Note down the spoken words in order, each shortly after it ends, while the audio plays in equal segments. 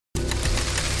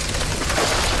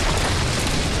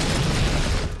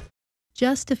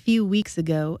Just a few weeks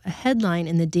ago, a headline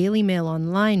in the Daily Mail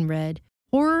Online read,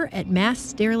 "Horror at mass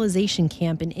sterilization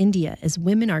camp in India as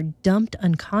women are dumped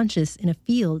unconscious in a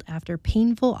field after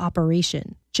painful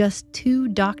operation. Just 2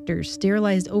 doctors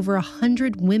sterilized over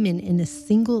 100 women in a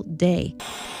single day."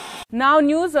 Now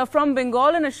news from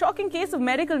Bengal. In a shocking case of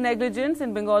medical negligence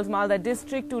in Bengal's Malda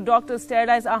district, 2 doctors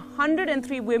sterilized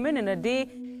 103 women in a day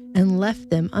and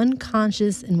left them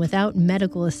unconscious and without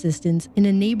medical assistance in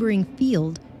a neighboring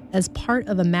field as part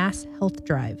of a mass health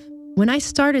drive. When I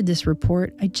started this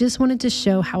report, I just wanted to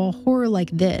show how a horror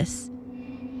like this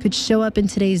could show up in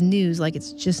today's news like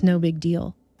it's just no big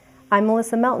deal. I'm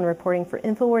Melissa Melton reporting for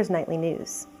InfoWars Nightly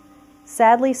News.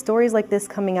 Sadly, stories like this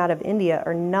coming out of India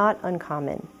are not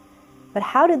uncommon. But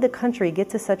how did the country get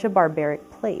to such a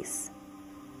barbaric place?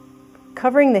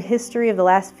 Covering the history of the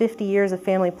last 50 years of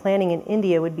family planning in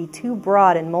India would be too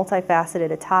broad and multifaceted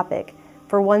a topic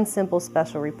for one simple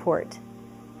special report.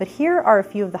 But here are a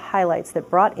few of the highlights that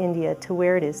brought India to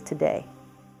where it is today.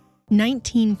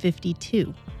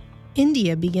 1952.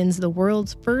 India begins the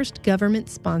world's first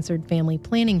government-sponsored family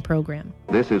planning program.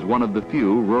 This is one of the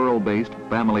few rural-based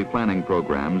family planning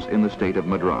programs in the state of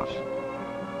Madras.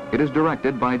 It is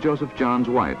directed by Joseph John's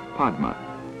wife, Padma.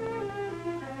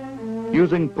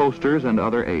 Using posters and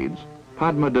other aids,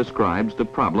 Padma describes the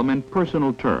problem in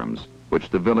personal terms, which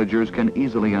the villagers can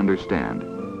easily understand.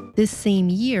 This same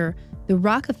year, the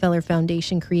Rockefeller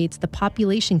Foundation creates the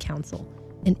Population Council,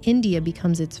 and India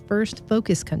becomes its first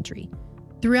focus country.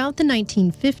 Throughout the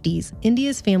 1950s,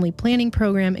 India's family planning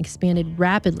program expanded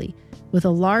rapidly, with a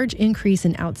large increase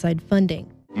in outside funding.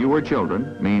 Fewer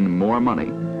children mean more money,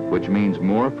 which means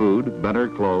more food, better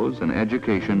clothes, and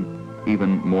education,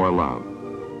 even more love.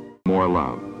 More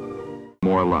love.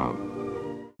 More love.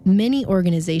 Many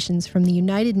organizations, from the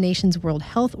United Nations World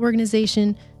Health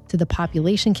Organization to the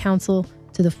Population Council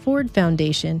to the Ford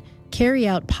Foundation, carry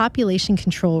out population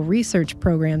control research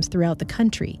programs throughout the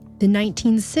country. The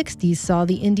 1960s saw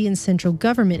the Indian central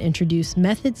government introduce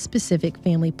method-specific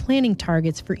family planning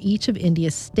targets for each of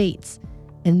India's states,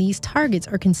 and these targets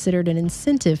are considered an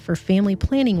incentive for family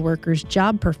planning workers'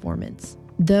 job performance.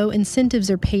 Though incentives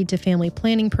are paid to family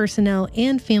planning personnel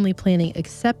and family planning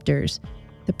acceptors,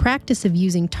 the practice of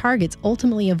using targets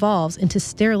ultimately evolves into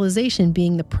sterilization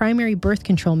being the primary birth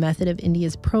control method of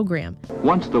India's program.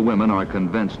 Once the women are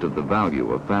convinced of the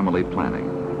value of family planning,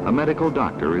 a medical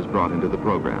doctor is brought into the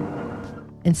program.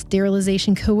 And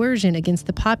sterilization coercion against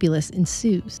the populace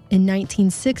ensues. In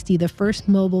 1960, the first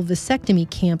mobile vasectomy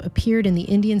camp appeared in the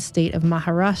Indian state of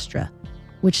Maharashtra,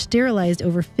 which sterilized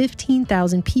over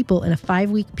 15,000 people in a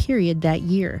 5-week period that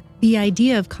year. The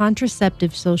idea of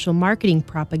contraceptive social marketing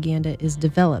propaganda is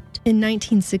developed. In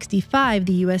 1965,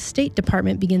 the U.S. State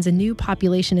Department begins a new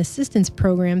population assistance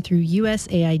program through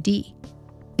USAID.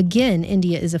 Again,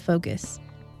 India is a focus.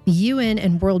 The UN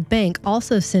and World Bank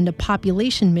also send a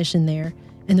population mission there,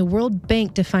 and the World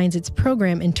Bank defines its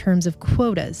program in terms of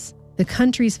quotas. The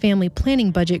country's family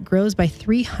planning budget grows by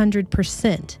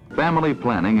 300%. Family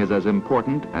planning is as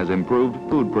important as improved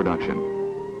food production.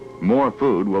 More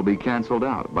food will be canceled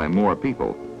out by more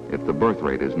people if the birth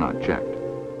rate is not checked.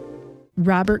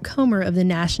 Robert Comer of the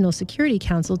National Security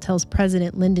Council tells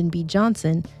President Lyndon B.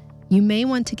 Johnson, "You may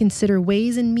want to consider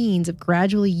ways and means of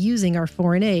gradually using our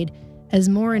foreign aid as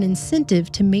more an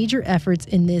incentive to major efforts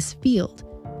in this field,"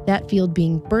 that field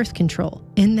being birth control.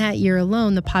 In that year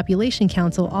alone, the Population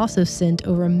Council also sent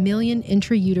over 1 million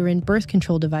intrauterine birth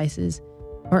control devices,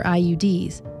 or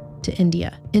IUDs, to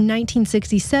India. In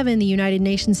 1967, the United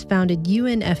Nations founded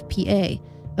UNFPA,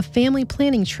 a family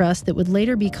planning trust that would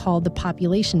later be called the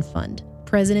Population Fund.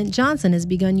 President Johnson has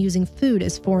begun using food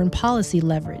as foreign policy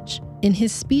leverage. In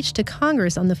his speech to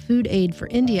Congress on the Food Aid for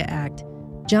India Act,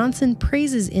 Johnson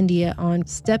praises India on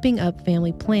stepping up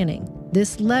family planning.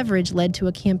 This leverage led to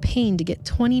a campaign to get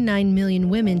 29 million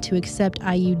women to accept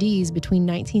IUDs between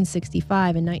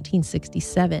 1965 and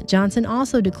 1967. Johnson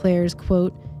also declares,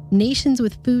 quote, "Nations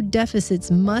with food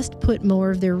deficits must put more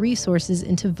of their resources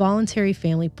into voluntary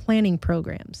family planning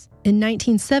programs." In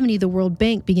 1970, the World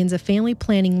Bank begins a family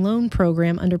planning loan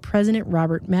program under President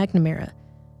Robert McNamara,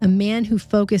 a man who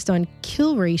focused on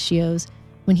kill ratios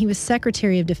when he was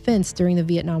Secretary of Defense during the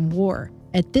Vietnam War.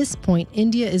 At this point,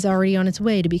 India is already on its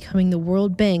way to becoming the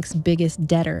World Bank's biggest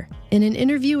debtor. In an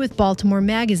interview with Baltimore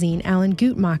Magazine, Alan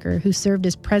Guttmacher, who served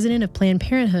as president of Planned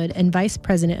Parenthood and vice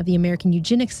president of the American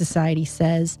Eugenics Society,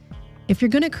 says, "If you're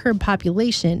going to curb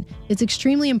population, it's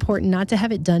extremely important not to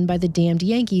have it done by the damned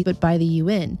Yankees, but by the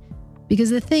UN.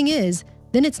 Because the thing is,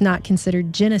 then it's not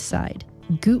considered genocide."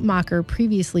 Guttmacher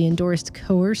previously endorsed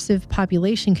coercive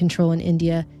population control in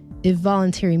India if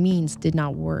voluntary means did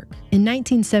not work. In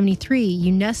 1973,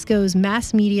 UNESCO's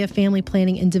Mass Media, Family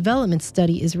Planning and Development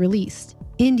Study is released.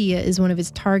 India is one of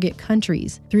its target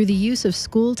countries. Through the use of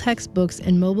school textbooks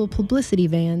and mobile publicity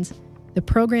vans, the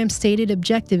program's stated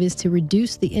objective is to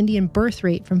reduce the Indian birth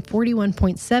rate from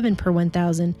 41.7 per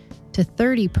 1,000 to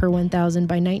 30 per 1,000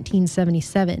 by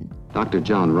 1977. Dr.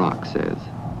 John Rock says,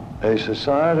 "A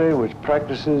society which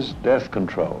practices death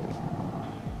control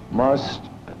must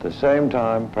at the same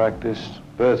time practice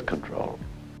birth control."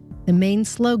 The main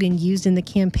slogan used in the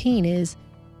campaign is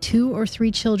 2 or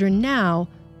 3 children now,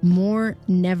 more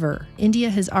never. India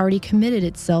has already committed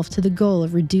itself to the goal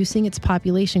of reducing its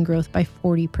population growth by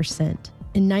 40%.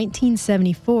 In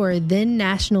 1974, then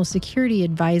National Security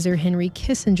Advisor Henry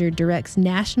Kissinger directs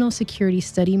National Security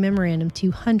Study Memorandum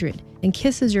 200, and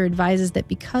Kissinger advises that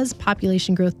because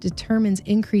population growth determines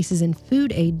increases in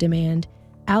food aid demand,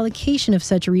 allocation of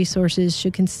such resources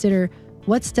should consider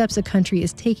what steps a country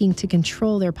is taking to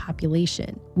control their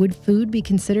population. Would food be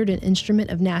considered an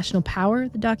instrument of national power,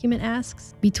 the document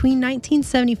asks? Between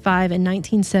 1975 and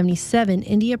 1977,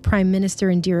 India Prime Minister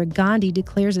Indira Gandhi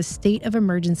declares a state of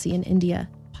emergency in India.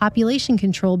 Population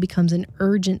control becomes an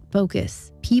urgent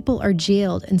focus. People are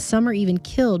jailed and some are even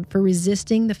killed for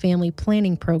resisting the family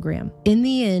planning program. In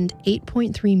the end,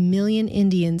 8.3 million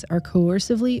Indians are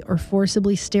coercively or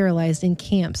forcibly sterilized in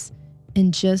camps in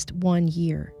just 1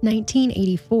 year.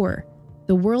 1984,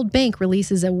 the World Bank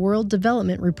releases a World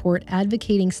Development Report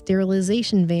advocating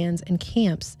sterilization vans and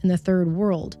camps in the Third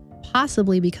World,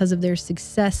 possibly because of their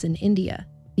success in India.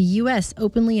 The U.S.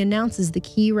 openly announces the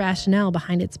key rationale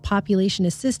behind its population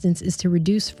assistance is to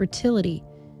reduce fertility,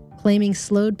 claiming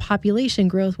slowed population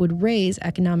growth would raise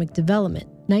economic development.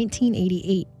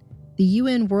 1988. The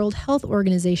UN World Health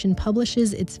Organization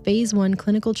publishes its Phase 1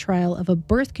 clinical trial of a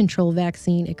birth control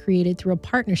vaccine it created through a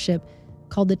partnership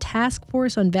called the Task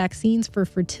Force on Vaccines for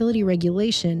Fertility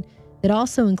Regulation that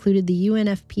also included the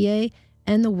UNFPA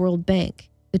and the World Bank.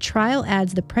 The trial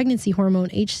adds the pregnancy hormone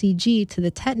HCG to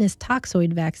the tetanus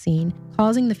toxoid vaccine,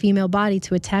 causing the female body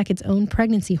to attack its own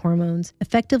pregnancy hormones,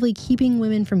 effectively keeping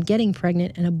women from getting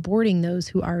pregnant and aborting those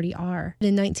who already are.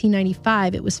 In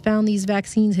 1995, it was found these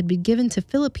vaccines had been given to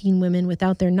Philippine women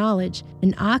without their knowledge,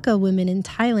 and Aka women in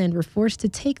Thailand were forced to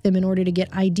take them in order to get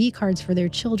ID cards for their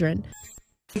children.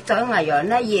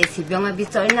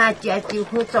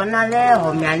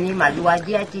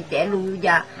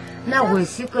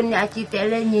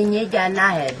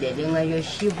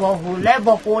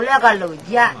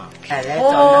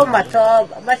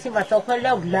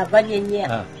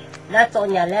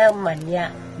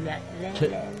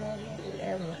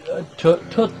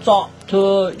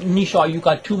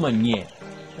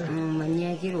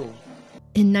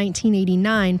 In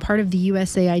 1989, part of the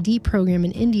USAID program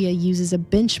in India uses a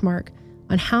benchmark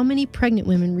on how many pregnant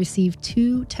women receive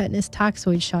 2 tetanus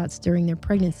toxoid shots during their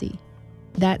pregnancy.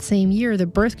 That same year, the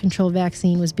birth control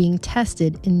vaccine was being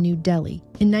tested in New Delhi.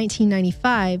 In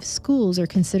 1995, schools are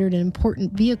considered an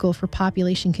important vehicle for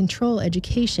population control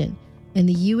education, and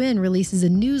the UN releases a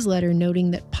newsletter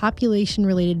noting that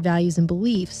population-related values and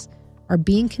beliefs are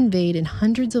being conveyed in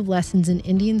hundreds of lessons in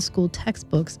Indian school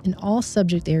textbooks in all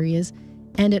subject areas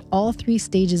and at all 3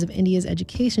 stages of India's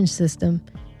education system,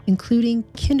 including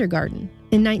kindergarten.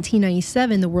 In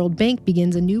 1997, the World Bank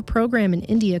begins a new program in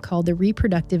India called the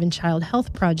Reproductive and Child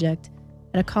Health Project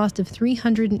at a cost of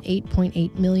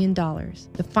 $308.8 million.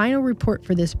 The final report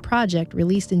for this project,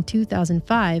 released in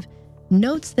 2005,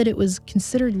 notes that it was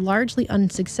considered largely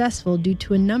unsuccessful due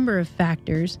to a number of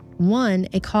factors. One,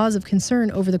 a cause of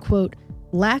concern over the, quote,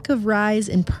 lack of rise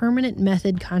in permanent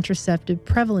method contraceptive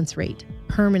prevalence rate,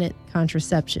 permanent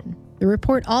contraception. The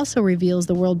report also reveals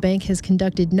the World Bank has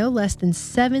conducted no less than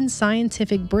 7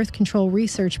 scientific birth control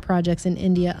research projects in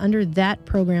India under that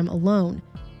program alone,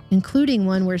 including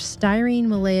one where styrene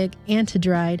maleic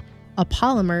anhydride, a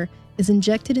polymer, is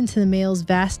injected into the male's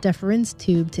vas deferens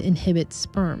tube to inhibit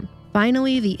sperm.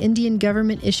 Finally, the Indian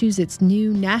government issues its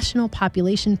new National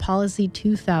Population Policy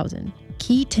 2000.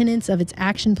 Key tenets of its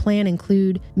action plan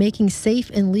include making safe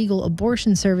and legal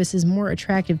abortion services more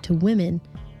attractive to women,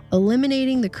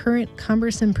 eliminating the current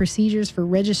cumbersome procedures for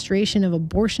registration of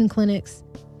abortion clinics.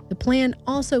 The plan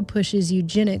also pushes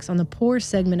eugenics on the poor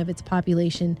segment of its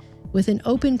population with an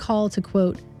open call to,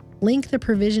 quote, link the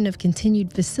provision of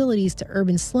continued facilities to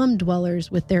urban slum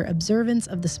dwellers with their observance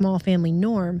of the small family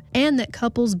norm, and that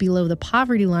couples below the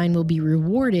poverty line will be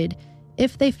rewarded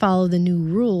if they follow the new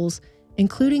rules,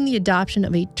 including the adoption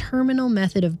of a terminal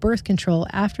method of birth control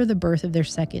after the birth of their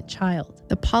second child.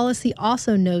 The policy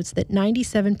also notes that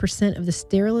 97% of the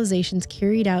sterilizations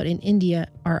carried out in India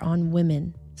are on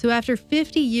women. So after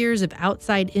 50 years of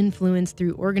outside influence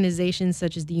through organizations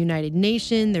such as the United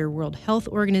Nations, their World Health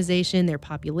Organization, their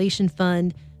Population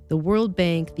Fund, the World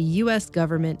Bank, the U.S.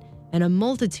 government, and a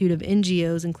multitude of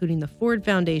NGOs, including the Ford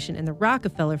Foundation and the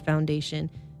Rockefeller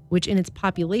Foundation, which in its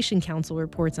Population Council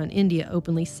reports on India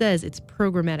openly says its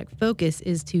programmatic focus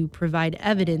is to provide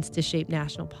evidence to shape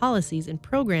national policies and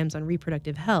programs on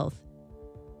reproductive health.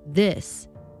 This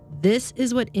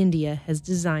is what India has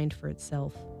designed for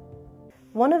itself.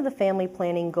 One of the family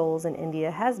planning goals in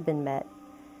India has been met,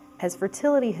 as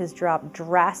fertility has dropped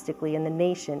drastically in the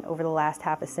nation over the last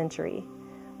half a century.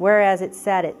 Whereas it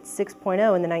sat at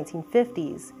 6.0 in the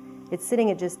 1950s, it's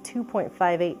sitting at just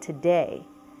 2.58 today.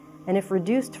 And if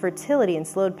reduced fertility and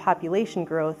slowed population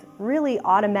growth really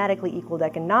automatically equaled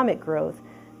economic growth,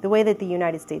 the way that the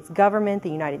United States government, the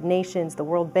United Nations, the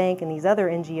World Bank, and these other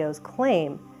NGOs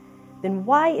claim, then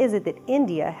why is it that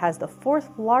India has the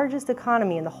fourth largest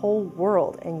economy in the whole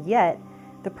world, and yet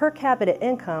the per capita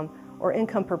income, or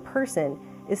income per person,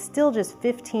 is still just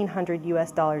 $1,500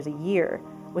 US a year,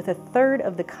 with a third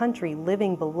of the country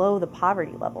living below the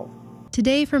poverty level?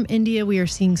 Today from India, we are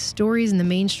seeing stories in the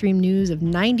mainstream news of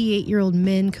 98-year-old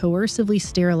men coercively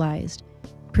sterilized,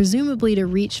 presumably to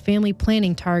reach family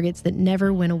planning targets that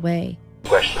never went away.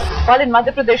 While in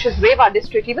Madhya Pradesh's Rewa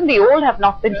district, even the old have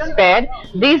not been spared.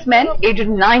 These men, aged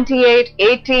 98,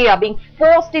 80, are being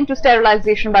forced into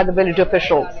sterilization by the village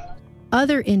officials.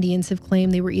 Other Indians have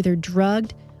claimed they were either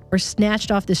drugged or snatched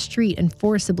off the street and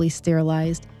forcibly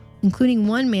sterilized, including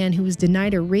one man who was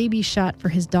denied a rabies shot for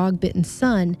his dog-bitten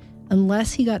son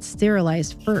unless he got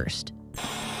sterilized first.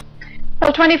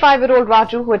 Well, 25-year-old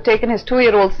Raju, who had taken his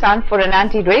 2-year-old son for an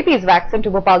anti-rabies vaccine to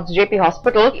Bhopal's JP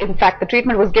hospital, in fact, the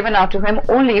treatment was given out to him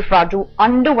only if Raju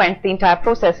underwent the entire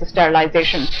process of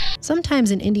sterilization.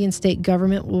 Sometimes an Indian state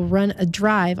government will run a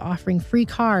drive offering free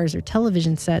cars or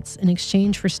television sets in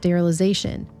exchange for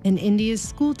sterilization, and India's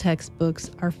school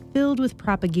textbooks are filled with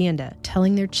propaganda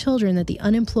telling their children that the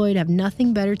unemployed have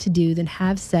nothing better to do than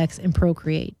have sex and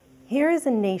procreate. Here is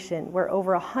a nation where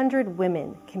over 100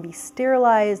 women can be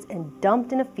sterilized and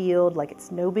dumped in a field like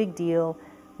it's no big deal,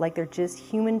 like they're just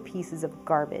human pieces of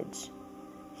garbage.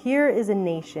 Here is a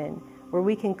nation where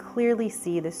we can clearly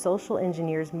see the social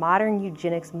engineers' modern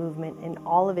eugenics movement in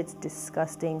all of its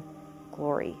disgusting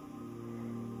glory.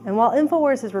 And while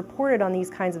InfoWars has reported on these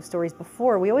kinds of stories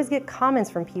before, we always get comments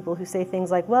from people who say things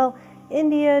like, well,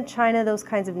 India, China, those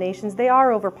kinds of nations, they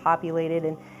are overpopulated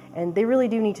and they really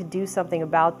do need to do something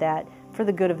about that for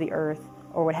the good of the earth,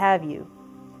 or what have you.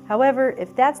 However,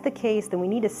 if that's the case, then we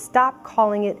need to stop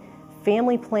calling it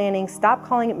family planning, stop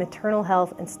calling it maternal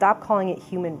health, and stop calling it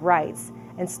human rights,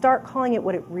 and start calling it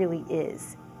what it really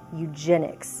is: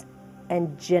 eugenics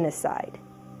and genocide.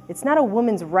 It's not a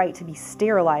woman's right to be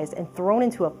sterilized and thrown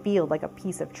into a field like a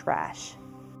piece of trash.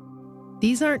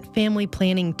 These aren't family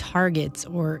planning targets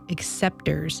or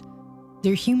acceptors.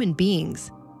 They're human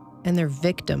beings. And they're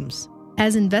victims.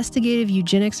 As investigative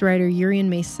eugenics writer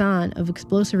Urian Mason of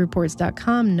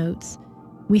ExplosiveReports.com notes,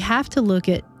 we have to look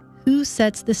at who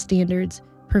sets the standards,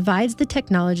 provides the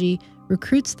technology,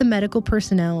 recruits the medical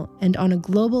personnel, and on a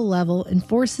global level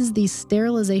enforces these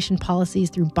sterilization policies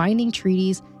through binding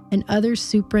treaties and other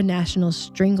supranational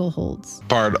strangleholds.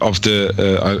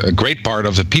 A great part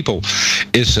of the people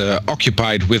is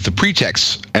occupied with the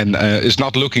pretext and is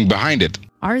not looking behind it.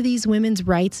 Are these women's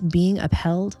rights being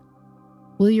upheld?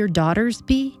 Will your daughters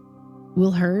be?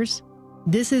 Will hers?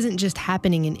 This isn't just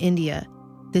happening in India.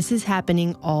 This is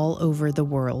happening all over the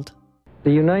world.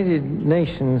 The United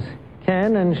Nations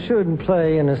can and should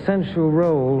play an essential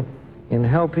role in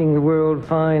helping the world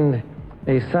find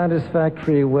a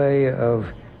satisfactory way of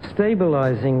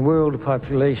stabilizing world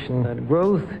population. That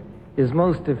growth is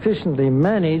most efficiently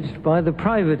managed by the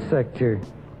private sector,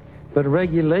 but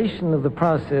regulation of the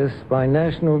process by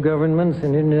national governments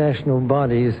and international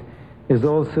bodies is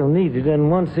also needed.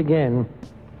 And once again,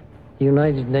 the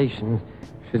United Nations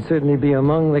should certainly be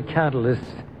among the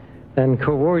catalysts and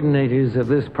coordinators of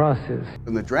this process.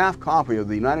 In the draft copy of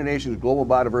the United Nations Global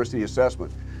Biodiversity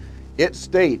Assessment, it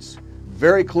states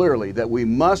very clearly that we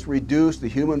must reduce the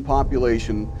human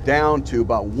population down to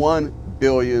about 1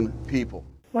 billion people.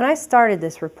 When I started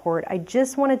this report, I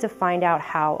just wanted to find out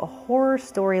how a horror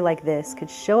story like this could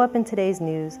show up in today's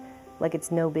news like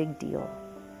it's no big deal.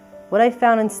 What I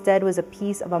found instead was a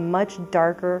piece of a much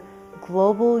darker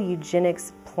global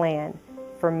eugenics plan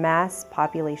for mass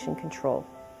population control.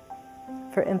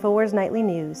 For InfoWars Nightly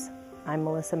News, I'm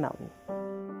Melissa Melton.